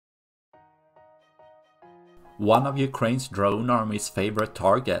One of Ukraine's drone army's favorite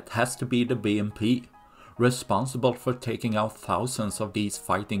target has to be the BMP. Responsible for taking out thousands of these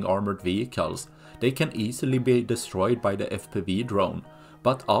fighting armored vehicles, they can easily be destroyed by the FPV drone,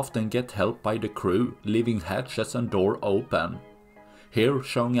 but often get help by the crew, leaving hatches and door open. Here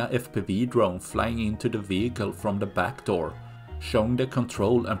showing a FPV drone flying into the vehicle from the back door, showing the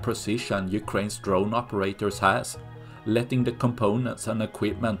control and precision Ukraine's drone operators has, letting the components and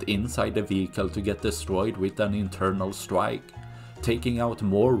equipment inside the vehicle to get destroyed with an internal strike, taking out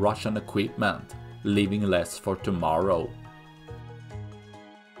more Russian equipment, leaving less for tomorrow.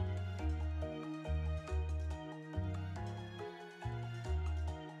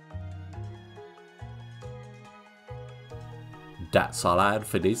 That's all I had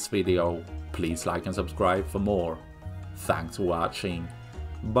for this video. Please like and subscribe for more. Thanks for watching.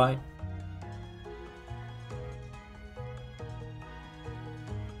 Bye.